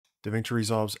DaVinci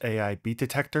Resolve's AI Beat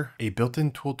Detector, a built-in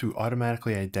tool to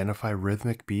automatically identify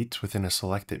rhythmic beats within a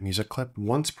selected music clip.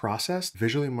 Once processed,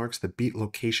 visually marks the beat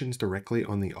locations directly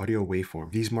on the audio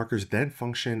waveform. These markers then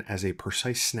function as a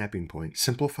precise snapping point,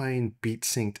 simplifying beat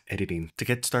synced editing. To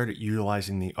get started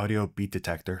utilizing the audio beat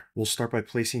detector, we'll start by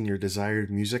placing your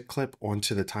desired music clip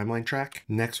onto the timeline track.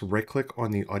 Next, right-click on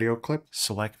the audio clip,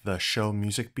 select the Show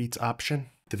Music Beats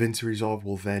option. DaVinci Resolve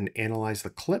will then analyze the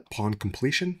clip. Upon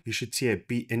completion, you should see a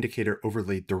beat indicator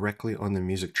overlaid directly on the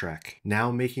music track.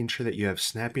 Now, making sure that you have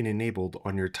snapping enabled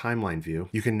on your timeline view,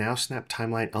 you can now snap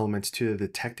timeline elements to the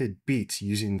detected beats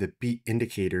using the beat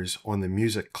indicators on the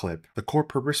music clip. The core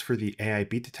purpose for the AI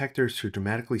Beat Detector is to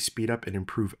dramatically speed up and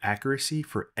improve accuracy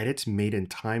for edits made in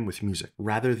time with music,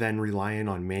 rather than relying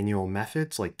on manual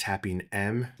methods like tapping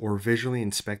M or visually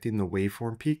inspecting the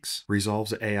waveform peaks.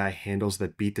 Resolve's AI handles the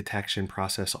beat detection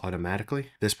process automatically.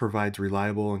 This provides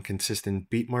reliable and consistent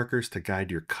beat markers to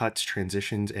guide your cuts,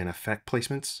 transitions, and effect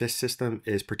placements. This system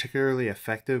is particularly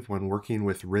effective when working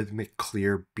with rhythmic,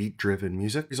 clear, beat-driven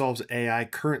music. Resolve's AI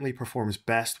currently performs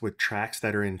best with tracks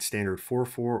that are in standard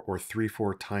 4/4 or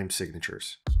 3/4 time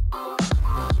signatures.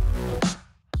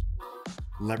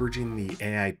 Leveraging the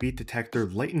AI Beat Detector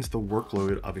lightens the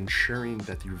workload of ensuring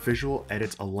that your visual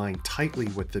edits align tightly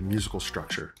with the musical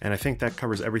structure. And I think that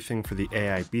covers everything for the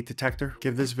AI Beat Detector.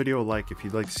 Give this video a like if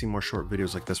you'd like to see more short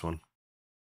videos like this one.